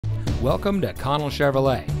Welcome to Connell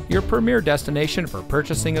Chevrolet, your premier destination for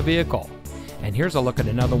purchasing a vehicle. And here's a look at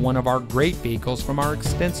another one of our great vehicles from our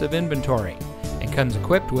extensive inventory. It comes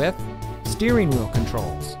equipped with steering wheel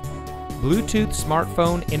controls, Bluetooth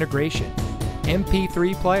smartphone integration,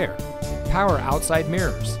 MP3 player, power outside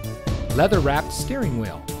mirrors, leather-wrapped steering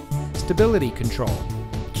wheel, stability control,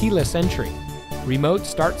 keyless entry, remote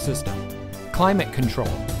start system, climate control,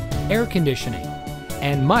 air conditioning,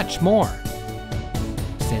 and much more.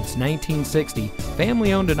 Since 1960,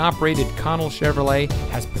 family-owned and operated Connell Chevrolet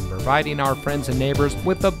has been providing our friends and neighbors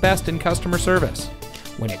with the best in customer service.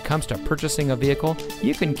 When it comes to purchasing a vehicle,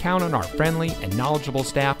 you can count on our friendly and knowledgeable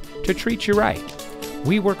staff to treat you right.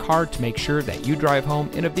 We work hard to make sure that you drive home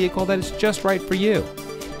in a vehicle that is just right for you.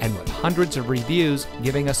 And with hundreds of reviews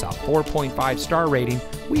giving us a 4.5 star rating,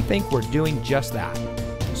 we think we're doing just that.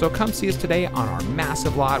 So come see us today on our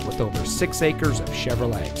massive lot with over 6 acres of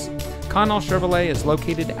Chevrolets. Connell Chevrolet is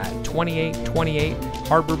located at 2828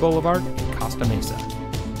 Harbor Boulevard in Costa Mesa.